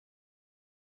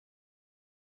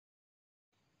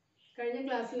കഴിഞ്ഞ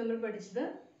ക്ലാസ്സിൽ നമ്മൾ പഠിച്ചത്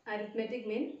അരിത്മെറ്റിക്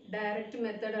മീൻ ഡയറക്റ്റ്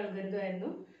മെത്തേഡ്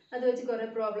അൽഗോരിതം. അത് വെച്ച് കുറേ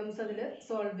പ്രോബ്ലംസ് അതിൽ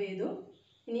സോൾവ് ചെയ്തു.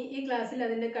 ഇനി ഈ ക്ലാസ്സിൽ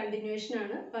അതിൻ്റെ കണ്ടിന്യൂഷൻ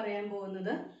ആണ് പറയാൻ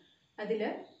പോകുന്നത്. അതിൽ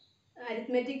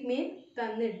അരിത്മെറ്റിക് മീൻ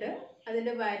തന്നിട്ട്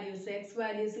അതിൻ്റെ വാല്യൂസ് എക്സ്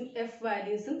വാല്യൂസും എഫ്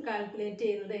വാല്യൂസും കാൽക്കുലേറ്റ്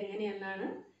ചെയ്യുന്നത് എങ്ങനെയെന്നാണ്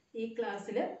ഈ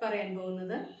ക്ലാസ്സിൽ പറയാൻ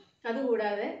പോകുന്നത്.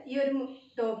 അതുകൂടാതെ ഈ ഒരു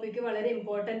ടോപ്പിക്ക് വളരെ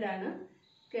ഇമ്പോർട്ടൻ്റ് ആണ്.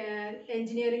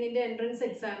 എൻജിനീയറിങ്ങിൻ്റെ എൻട്രൻസ്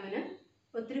എക്സാമിന്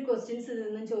ഒത്തിരി ക്വസ്റ്റ്യൻസ് ഇതിൽ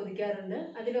നിന്നും ചോദിക്കാറുണ്ട്.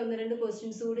 അതിൽ 1-2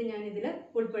 ക്വസ്റ്റ്യൻസ് കൂടി ഞാൻ ഇതിൽ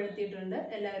ഉൾപ്പെടുത്തിയിട്ടുണ്ട്.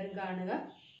 എല്ലാവരും കാണുക.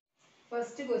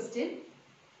 First question,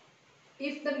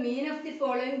 if the mean of the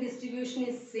following distribution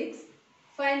is 6,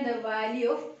 find the value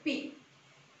of P.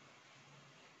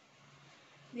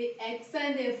 The x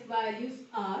and f values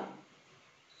are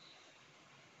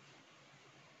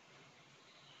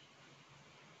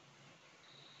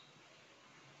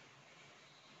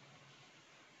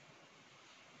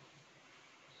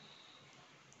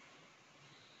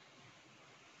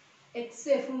X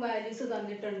എഫും വാല്യൂസ്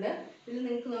തന്നിട്ടുണ്ട്. ഇതിൽ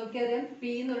നിങ്ങൾക്ക് നോക്കിയറിയാം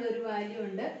പി എന്നുള്ളൊരു വാല്യൂ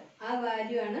ഉണ്ട്. ആ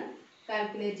വാല്യൂ ആണ്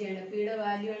കാൽക്കുലേറ്റ് ചെയ്യേണ്ടത്. പിയുടെ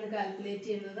വാല്യൂ ആണ് കാൽക്കുലേറ്റ്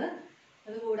ചെയ്യുന്നത്.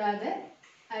 അതുകൂടാതെ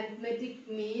അരിത്മെറ്റിക്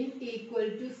മീൻ ഈക്വൽ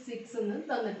ടു 6 എന്ന്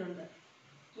തന്നിട്ടുണ്ട്.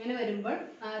 ഇങ്ങനെ വരുമ്പോൾ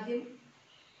ആദ്യം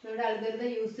നമ്മുടെ അൽഗോരിതം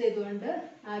യൂസ് ചെയ്തുകൊണ്ട്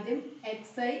ആദ്യം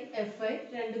X I F I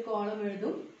 2 column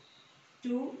എഴുതും.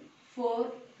 2, 4,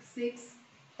 6,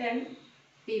 10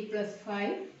 p plus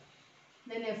 5.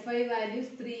 Then fi values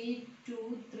 3, 2,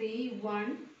 3, 1,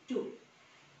 2.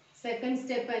 Second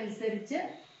step അനുസരിച്ച്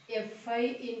fi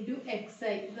into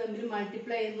xi ഇത് തമ്മിൽ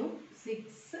മൾട്ടിപ്ലൈ ചെയ്യുന്നു.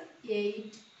 6,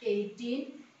 8, 18,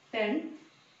 10,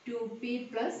 2p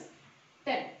plus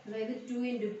 10. അതായത് 2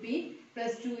 into p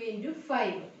plus 2 into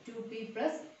 5. 2p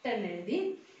plus 10 എഴുതി.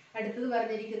 അടുത്തത്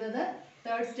പറഞ്ഞിരിക്കുന്നത്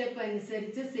തേർഡ് സ്റ്റെപ്പ്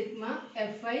അനുസരിച്ച് സിഗ്മ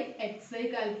fi xi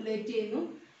കാൽക്കുലേറ്റ് ചെയ്യുന്നു.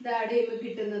 ഇത് ആഡ് ചെയ്യുമ്പോൾ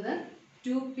കിട്ടുന്നത്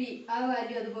 2p, ആ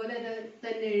വാല്യൂ അതുപോലെ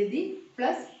തന്നെ എഴുതി,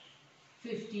 പ്ലസ്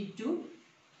 52.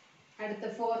 അടുത്ത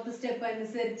ഫോർത്ത് സ്റ്റെപ്പ്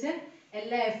അനുസരിച്ച്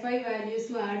എല്ലാ fi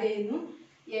വാല്യൂസും ആഡ് ചെയ്യുന്നു.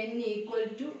 n equal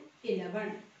to 11.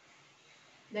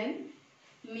 Then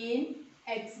mean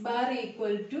x bar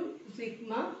equal to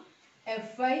sigma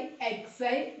fi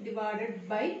xi divided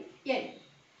by n.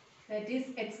 That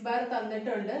is X bar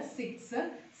തന്നിട്ടുണ്ട്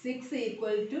 6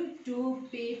 equal to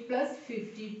 2p plus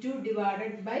 52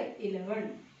 divided by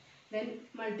 11. Then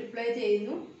multiply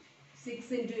ചെയ്യുന്നു. 6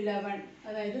 into 11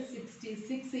 അതായത്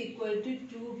 66 equal to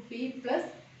 2p plus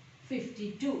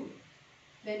 52.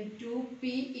 Then 2p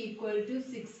equal to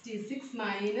 66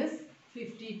 minus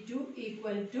 52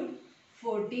 equal to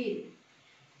 14.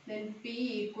 Then p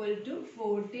equal to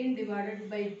 14 divided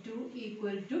by 2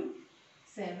 equal to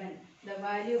 7. The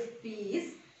value of p is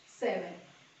 7.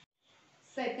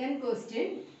 Second question,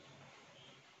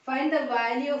 find the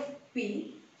value of p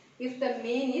if the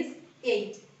mean is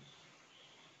 8.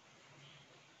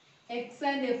 X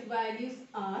and f values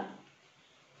are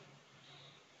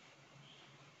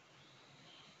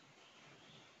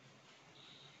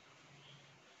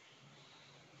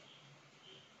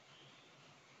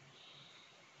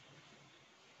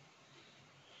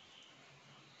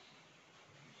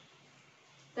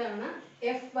തവണ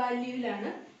F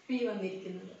വാല്യൂവിലാണ് P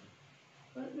വന്നിരിക്കുന്നത്.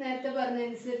 അപ്പോൾ നേരത്തെ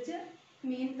പറഞ്ഞതനുസരിച്ച്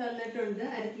മീൻ തന്നിട്ടുണ്ട്.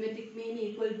 Arithmetic mean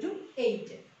equal to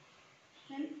 8.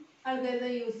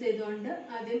 Algorithm use ചെയ്തുകൊണ്ട്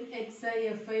ആദ്യം X I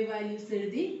F I values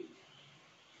എഴുതി.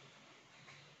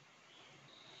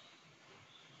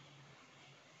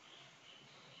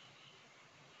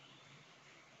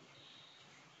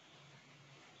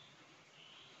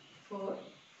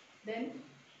 Then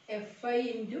fi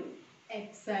into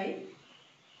xi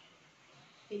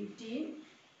 18,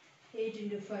 8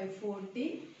 into 5 40,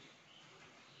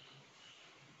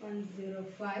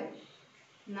 105,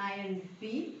 9p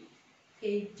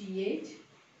 88,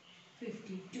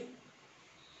 52.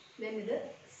 Then ഇത്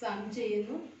സം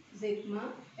ചെയ്യുന്നു. Sigma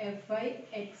fi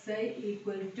xi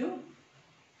equal to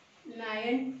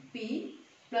 9p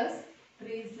plus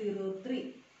 303.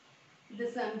 ഇത്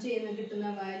സം ചെയ്യുന്ന കിട്ടുന്ന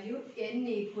value n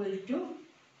equal to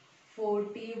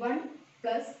 41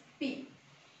 plus p.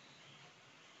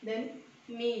 Then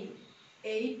mean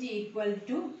 8 equal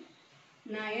to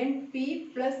 9p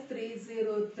plus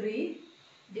 303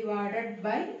 divided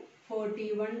by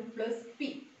 41 plus p.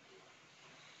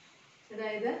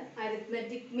 അതായത്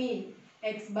arithmetic mean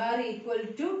x bar equal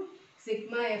to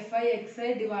sigma fi xi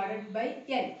divided by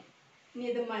n. ഇനി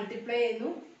ഇത് multiply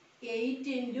ചെയ്യുന്നു.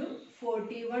 8 into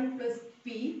 41 plus p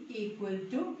equal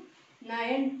to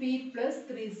 9p plus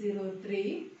 303.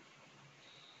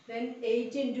 Then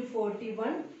 8 into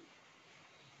 41,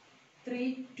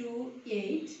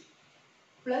 328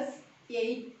 plus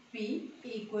 8p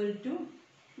equal to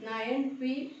 9p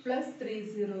plus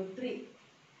 303.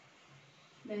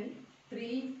 Then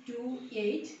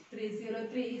 328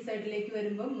 303 ഈ സൈഡിലേക്ക്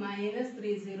വരുമ്പോൾ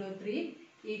 -303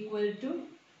 equal to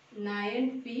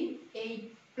 9p 8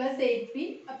 plus 8p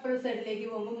അപ്പുറ സൈഡിലേക്ക്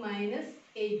പോകുമ്പോൾ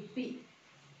 -8p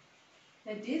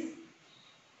that is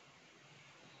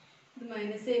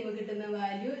minus ചെയ്യുമ്പോൾ കിട്ടുന്ന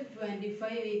value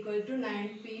 25 equal to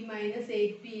 9p minus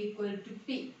 8p equal to p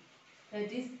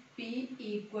that is p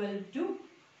equal to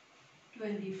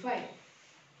 25.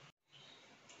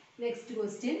 Next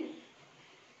question.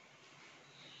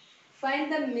 Find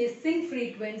the missing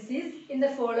frequencies in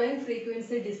the following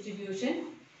frequency distribution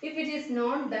if it is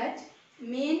known that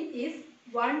mean is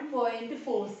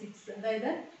 1.46.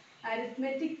 അതായത്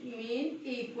arithmetic mean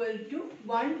equal to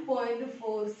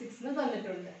 1.46 എന്ന്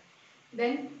തന്നിട്ടുണ്ട്.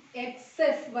 Then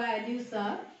xf values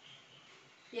are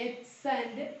x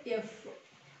and f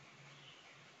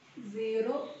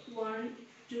 0, 1,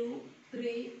 2,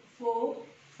 3, 4,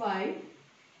 5,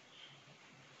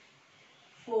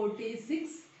 46,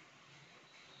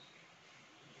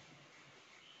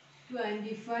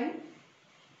 25,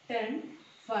 10,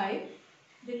 5.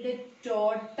 ഇതിൻ്റെ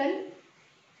total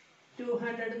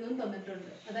 200 എന്നും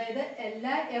തന്നിട്ടുണ്ട്. അതായത്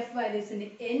എല്ലാ F വാല്യൂസിൻ്റെ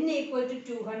n equal to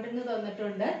 200 എന്ന്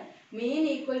തന്നിട്ടുണ്ട്, മീൻ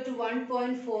ഈക്വൽ ടു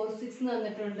 1.46 എന്ന്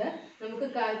തന്നിട്ടുണ്ട്. നമുക്ക്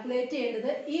കാൽക്കുലേറ്റ്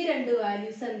ചെയ്യേണ്ടത് ഈ രണ്ട്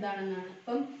വാല്യൂസ് എന്താണെന്നാണ്.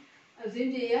 അപ്പം അസ്യൂം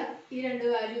ചെയ്യുക ഈ രണ്ട്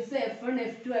വാല്യൂസ് f1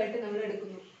 f2 ആയിട്ട് നമ്മൾ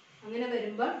എടുക്കുന്നു. അങ്ങനെ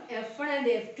വരുമ്പോൾ f1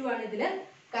 ആൻഡ് f2 ആണ് ഇതിൽ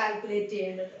കാൽക്കുലേറ്റ്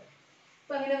ചെയ്യേണ്ടത്.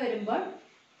 അപ്പം അങ്ങനെ വരുമ്പോൾ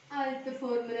ആദ്യത്തെ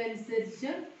ഫോർമുല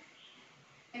അനുസരിച്ച്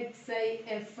xi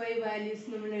fi വാല്യൂസ്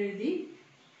നമ്മൾ എഴുതി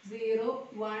 0,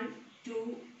 1, 2,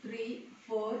 3,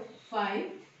 4, 5,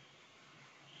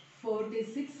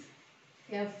 46,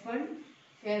 f1,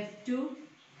 f2,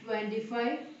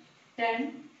 25, 10,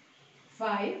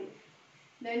 5.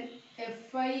 Then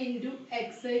fi into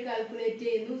xi calculate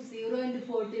ചെയ്യുന്നു. 0 into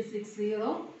 46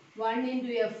 0, 1 into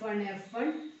f1 f1,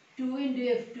 2 into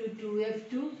f2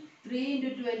 2f2, 3 into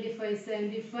 25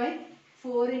 75,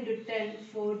 4 into 10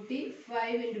 40,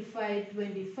 5 into 5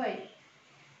 25.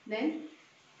 Then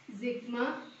sigma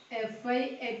fi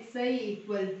xi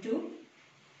equal to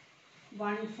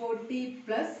 140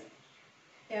 plus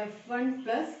f1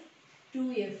 plus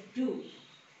 2f2.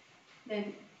 Then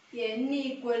n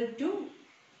equal to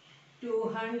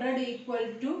 200 equal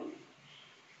to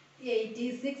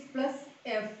 86 plus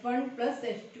f1 plus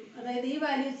f2. അതായത് ഈ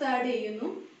values add ചെയ്യുന്നു.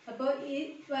 അപ്പോൾ ഈ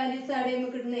values add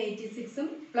ചെയ്യുമ്പോൾ കിട്ടുന്ന 86ഉം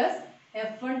plus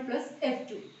f1 plus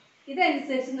f2.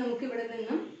 ഇതനുസരിച്ച് നമുക്ക് ഇവിടെ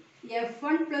നിന്നും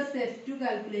f1 പ്ലസ് f2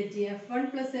 കാൽക്കുലേറ്റ് ചെയ്യാം. f1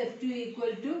 plus f2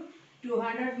 equal to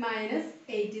 200 minus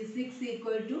 86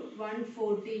 equal to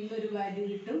 140 എന്നൊരു വാല്യൂ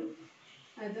കിട്ടും.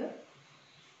 അത്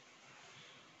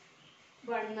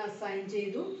 1 അസൈൻ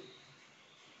ചെയ്തു.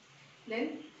 ദെൻ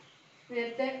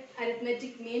നേരത്തെ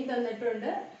അരിത്മെറ്റിക് മീൻ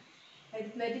തന്നിട്ടുണ്ട്.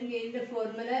 അരിത്മെറ്റിക് മീനിൻ്റെ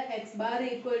formula X bar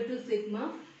equal to sigma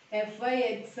fi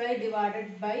xi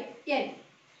divided by n.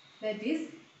 That is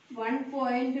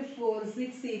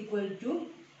 1.46 equal to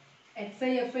xi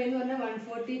fi എന്ന് പറഞ്ഞാൽ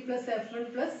 140 plus f1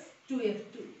 plus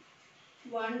 2f2.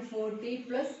 140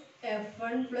 plus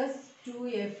f1 plus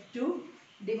 2f2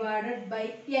 divided by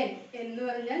n എന്ന്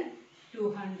പറഞ്ഞാൽ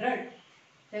 200.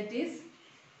 That is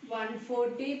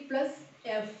 140 plus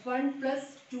f1 plus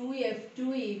 2f2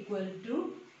 equal to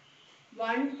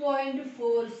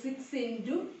 1.46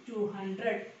 into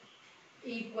 200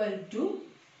 equal to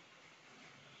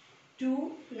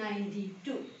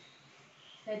 292.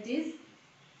 That is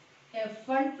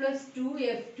f1 plus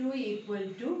 2f2 equal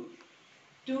to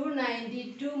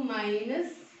 292 minus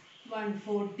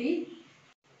 140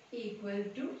 equal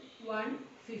to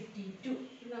 152.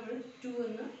 നമ്മൾ 2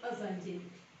 എന്ന് assign ചെയ്തു.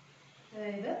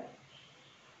 അതായത്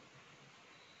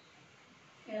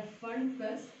f1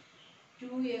 plus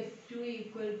 2f2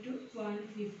 equal to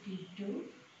 152,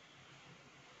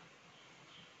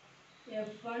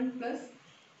 f1 plus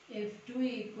f2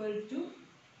 equal to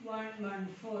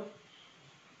 114.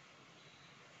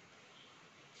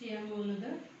 ചെയ്യാൻ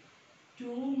പോകുന്നത്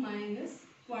 2 minus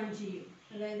 1 ചെയ്യും.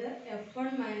 അതായത് f1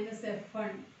 minus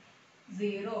f1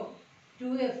 0,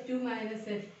 2f2 minus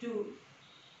f2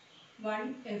 1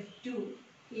 f2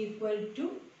 equal to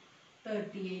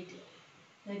 38.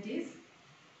 That is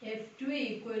f2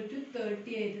 equal to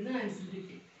 38 എന്ന് answer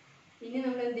കിട്ടി. ഇനി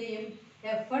നമ്മൾ എന്ത് ചെയ്യും?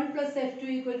 f1 plus f2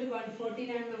 equal to 114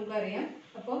 ആണെന്ന് നമുക്കറിയാം.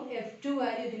 അപ്പോൾ f2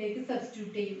 വാല്യൂ ഇതിലേക്ക്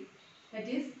സബ്സ്റ്റിറ്റ്യൂട്ട് ചെയ്യും.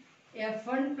 That is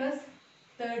f1 plus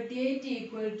 38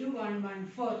 equal to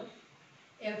 114.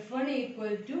 f1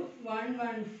 equal to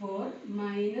 114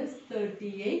 minus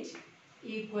 38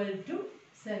 equal to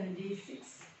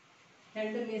 76.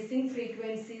 രണ്ട് missing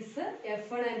frequencies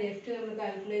f1 and f2 നമ്മൾ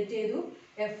കാൽക്കുലേറ്റ് ചെയ്തു.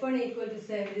 f1 ഈക്വൽ ടു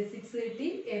 76 കിട്ടി,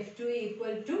 f2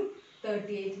 ഈക്വൽ ടു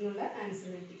 38 എന്നുള്ള ആൻസർ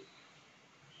കിട്ടി.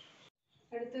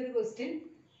 അടുത്ത അടുത്തൊരു ക്വസ്റ്റ്യൻ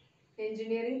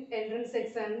എഞ്ചിനീയറിംഗ് എൻട്രൻസ്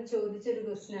എക്സാമിന് ചോദിച്ചൊരു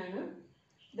ക്വസ്റ്റ്യൻ ആണ്.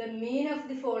 The mean of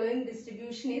the following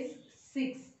distribution is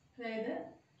 6. അതായത്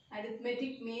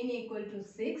arithmetic mean equal to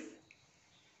 6.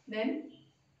 Then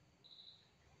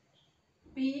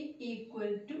P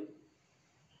equal to,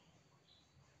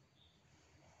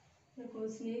 the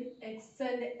question is X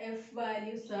and F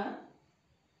values are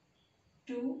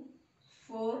 2,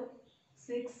 4,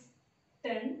 6,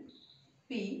 10,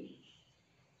 P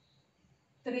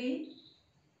 3,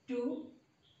 2,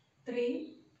 3,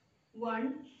 1,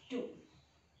 2.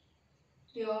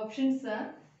 The options are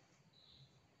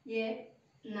A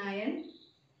 9,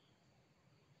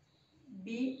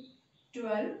 B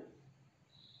 12,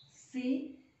 C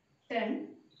 10,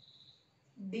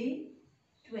 D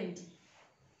 20.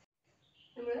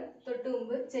 നമ്മൾ തൊട്ട്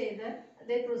മുമ്പ് ചെയ്ത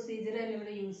അതേ procedure തന്നെ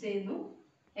ഇവിടെ use ചെയ്യുന്നു.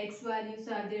 X values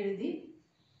ആദ്യം എഴുതി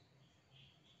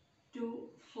 2,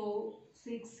 4,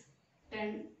 6,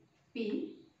 10, P.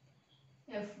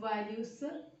 F values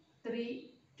 3,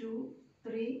 2,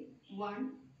 3, 1,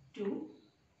 2.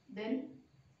 Then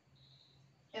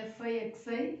FI,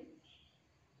 XI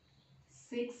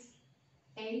 6,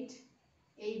 8,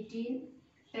 18,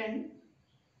 10,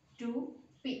 2,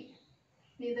 P.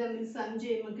 ഇത് തമ്മിൽ സം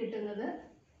ചെയ്യുമ്പോൾ കിട്ടുന്നത്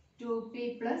 2P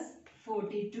plus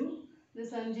 42. ഇത്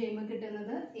സം ചെയ്യുമ്പോൾ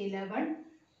കിട്ടുന്നത് 11.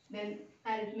 Then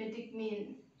arithmetic mean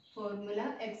formula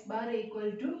x bar equal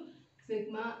to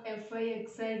sigma Fi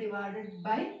xi divided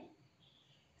by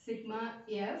sigma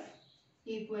F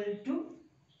equal to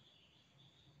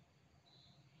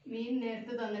mean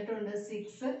നേരത്തെ തന്നിട്ടുണ്ട്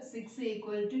 6. 6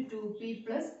 equal to 2P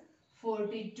plus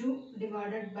 42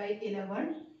 divided by 11.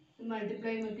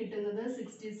 Multiply കിട്ടുന്നത്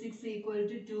 66 equal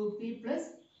to 2P plus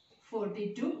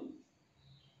 42.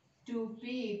 2P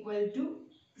equal to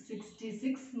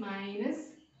 66 minus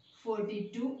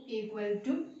 42 equal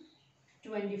to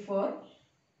 24.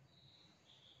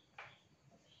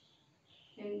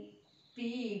 And P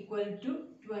equal to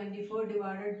 24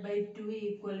 divided by 2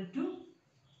 equal to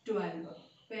 12.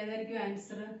 അപ്പോൾ ഏതായിരിക്കും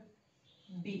answer?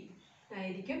 B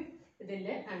ആയിരിക്കും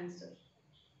ഇതിൻ്റെ answer.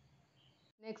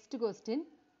 Next question.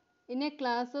 In a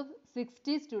class of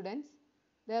 60 students,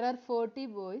 there are 40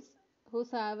 boys whose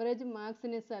average marks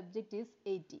in a subject is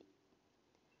 80.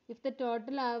 If the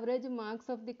total average marks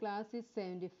of the class is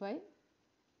 75,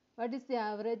 what is the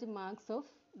average marks of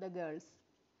the girls?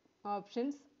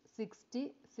 Options 60,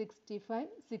 65,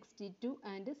 62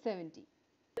 and 70.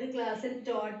 ഒരു ക്ലാസ്സിൽ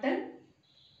total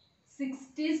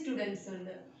 60 students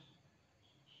ഉണ്ട്.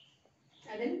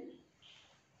 അതിൽ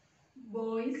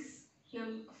boys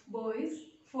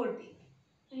 40.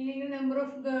 അല്ലെങ്കിൽ number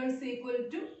of girls equal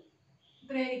to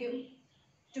എത്രയായിരിക്കും?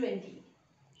 20.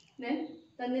 Then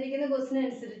തന്നിരിക്കുന്ന question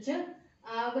അനുസരിച്ച്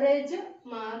average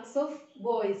marks of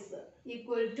boys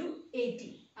equal to 80.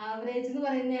 Average എന്ന്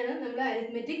പറയുന്നതാണ് നമ്മൾ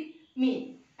arithmetic mean.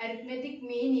 Arithmetic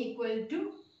mean equal to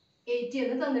 80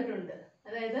 എന്ന് തന്നിട്ടുണ്ട്.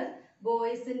 അതായത്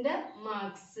ബോയ്സിൻ്റെ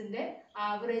മാർക്സിൻ്റെ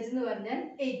ആവറേജ് എന്ന് പറഞ്ഞാൽ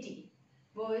 80.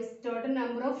 Boys total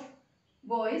number of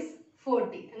boys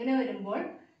 40. അങ്ങനെ വരുമ്പോൾ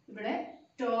ഇവിടെ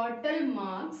total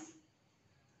marks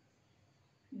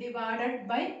divided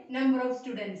by number of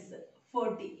students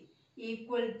 40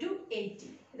 equal to 80.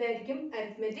 ഇതായിരിക്കും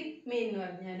അരിത്മെറ്റിക് മീൻ എന്ന്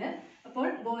പറഞ്ഞാൽ. അപ്പോൾ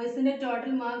ബോയ്സിന്റെ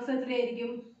ടോട്ടൽ മാർക്സ്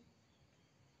എത്രയായിരിക്കും?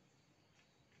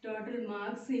 Total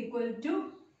marks equal to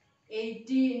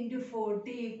 80 into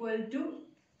 40 equal to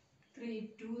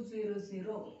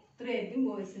 3200. ഇത്രയായിരിക്കും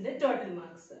ബോയ്സിന്റെ total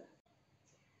marks.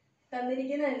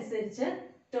 തന്നിരിക്കുന്ന അനുസരിച്ച്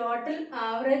total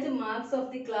average marks of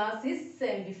the class is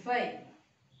 75.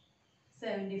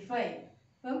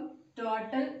 അപ്പം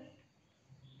total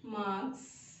marks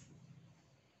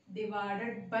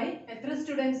divided by എത്ര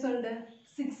students ഉണ്ട്?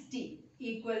 60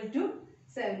 equal to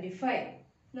 75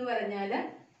 എന്ന് പറഞ്ഞാൽ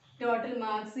total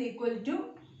marks equal to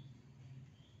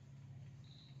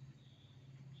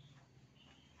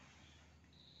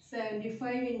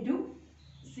 75 into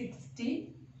 60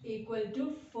 equal to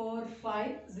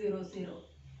 4500.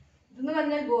 ഇതെന്ന്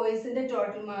പറഞ്ഞാൽ ബോയ്സിന്റെ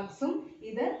ടോട്ടൽ മാർക്സും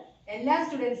ഇത് എല്ലാ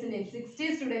സ്റ്റുഡൻസിന്റെയും 60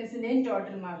 സ്റ്റുഡൻസിന്റെയും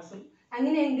ടോട്ടൽ മാർക്സും.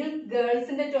 അങ്ങനെയെങ്കിൽ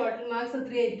ഗേൾസിന്റെ ടോട്ടൽ മാർക്സ്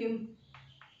എത്രയായിരിക്കും?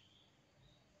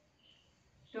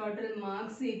 Total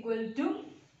marks equal to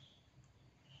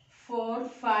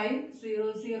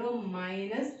 4500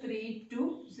 minus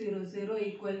 3200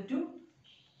 equal to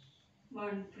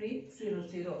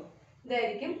 1300.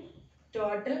 ഇതായിരിക്കും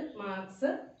ടോട്ടൽ മാർക്സ്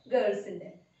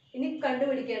ഗേൾസിന്റെ. ഇനി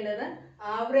കണ്ടുപിടിക്കേണ്ടത്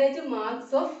average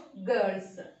marks of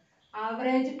girls.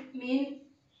 Average mean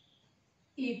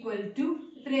equal to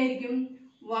എത്രയായിരിക്കും?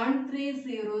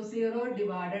 1300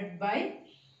 divided by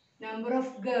number of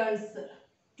girls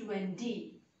 20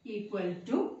 equal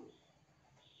to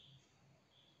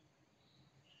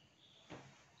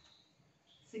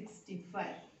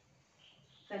 65.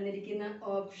 തന്നിരിക്കുന്ന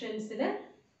ഓപ്ഷൻസിൽ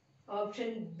ഓപ്ഷൻ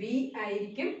ബി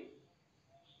ആയിരിക്കും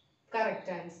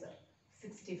correct answer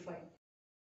 65.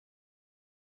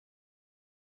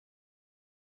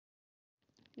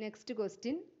 Next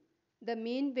question. The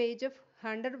mean wage of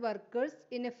 100 workers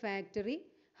in a factory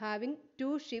having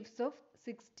 2 shifts of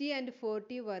 60 and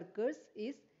 40 workers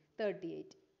is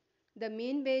 38. The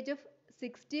mean wage of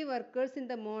 60 workers in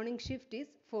the morning shift is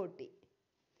 40.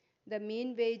 The mean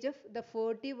wage of the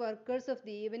 40 workers of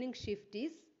the evening shift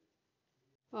is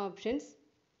options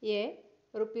A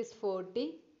rupees 40,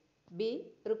 B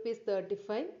rupees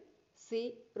 35, C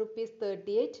rupees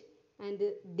 38 and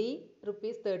D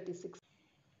rupees 36.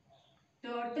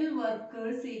 Total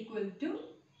workers equal to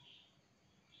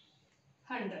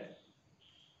 100.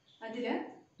 അതിൽ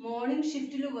morning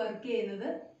ഷിഫ്റ്റിൽ work ചെയ്യുന്നത്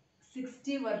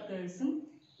 60 വർക്കേഴ്സും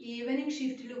evening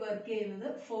ഷിഫ്റ്റിൽ work ചെയ്യുന്നത്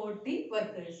 40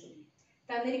 വർക്കേഴ്സും.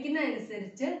 തന്നിരിക്കുന്ന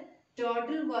അനുസരിച്ച്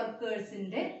total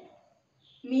വർക്കേഴ്സിൻ്റെ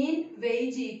mean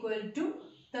wage equal to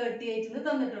 38 എന്ന്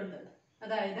തന്നിട്ടുണ്ട്.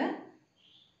 അതായത്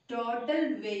total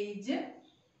wage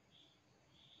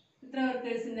എത്ര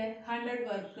വർക്കേഴ്സിൻ്റെ 100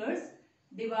 workers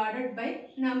divided by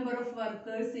number of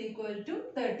workers equal to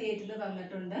 38 എന്ന്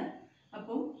തന്നിട്ടുണ്ട്.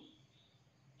 അപ്പോൾ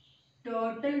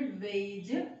total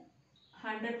wage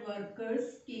 100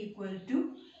 workers equal to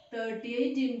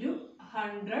 38 into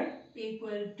 100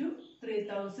 equal to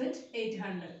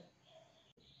 3800.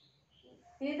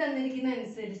 ഇനി തന്നിരിക്കുന്ന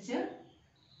അനുസരിച്ച്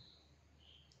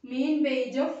മീൻ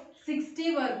wage of 60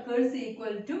 workers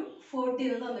equal to 40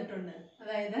 എന്ന് തന്നിട്ടുണ്ട്.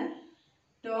 അതായത്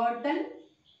ടോട്ടൽ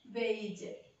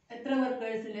വേജ് എത്ര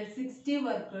വർക്കേഴ്സിൻ്റെ 60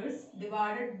 workers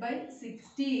divided by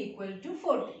 60 equal to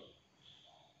 40.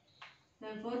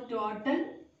 Therefore total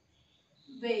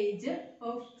wage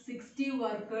of 60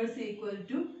 workers equal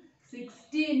to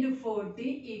 60 into 40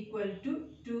 equal to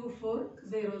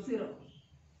 2400.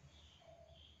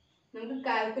 നമുക്ക്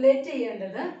കാൽക്കുലേറ്റ്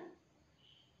ചെയ്യേണ്ടത്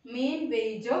മീൻ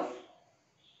wage of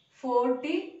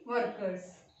 40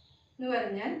 workers എന്ന്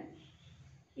പറഞ്ഞാൽ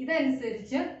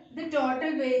ഇതനുസരിച്ച് ഇത്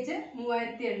ടോട്ടൽ വേജ്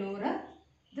 3800,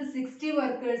 ഇത് 60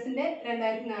 വർക്കേഴ്സിൻ്റെ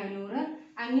 2400.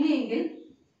 അങ്ങനെയെങ്കിൽ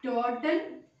total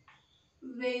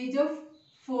wage of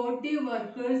 40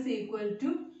 workers equal to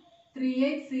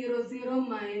 3800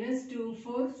 minus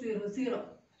 2400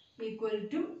 equal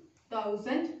to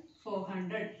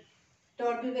 1400.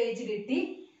 Total wage കിട്ടി.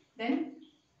 Then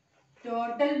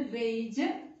total wage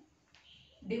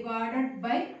divided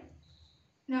by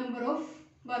number of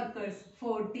workers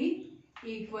 40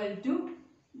 equal to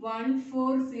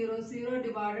 1400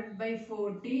 divided by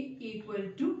 40 equal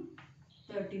to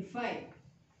 35.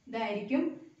 ഇതായിരിക്കും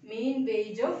mean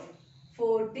wage of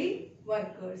 40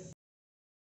 workers.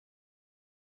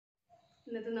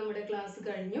 ഇന്നത്തെ നമ്മുടെ class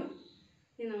കഴിഞ്ഞു.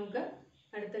 ഇനി നമുക്ക്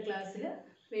അടുത്ത ക്ലാസ്സിൽ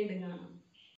വീണ്ടും കാണാം.